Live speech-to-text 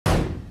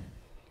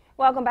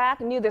Welcome back.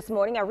 New this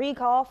morning, a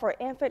recall for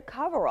infant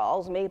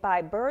coveralls made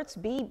by Burt's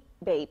Bee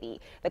Baby.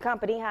 The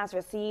company has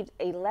received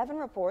 11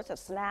 reports of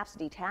snaps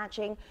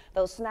detaching.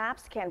 Those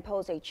snaps can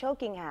pose a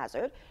choking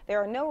hazard.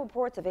 There are no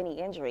reports of any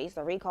injuries.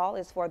 The recall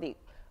is for the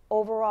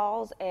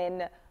overalls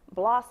in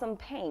Blossom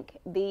Pink.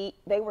 They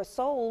were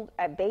sold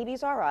at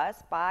Babies R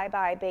Us, Bye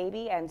Bye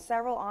Baby, and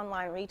several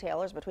online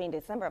retailers between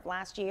December of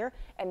last year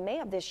and May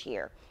of this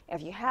year.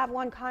 If you have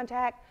one,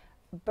 contact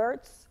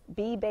Burt's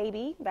Bee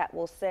Baby. They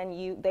will send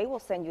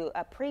you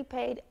a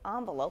prepaid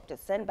envelope to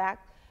send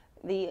back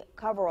the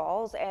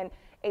coveralls and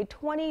a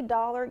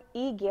 $20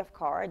 e-gift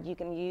card you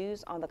can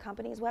use on the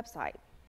company's website.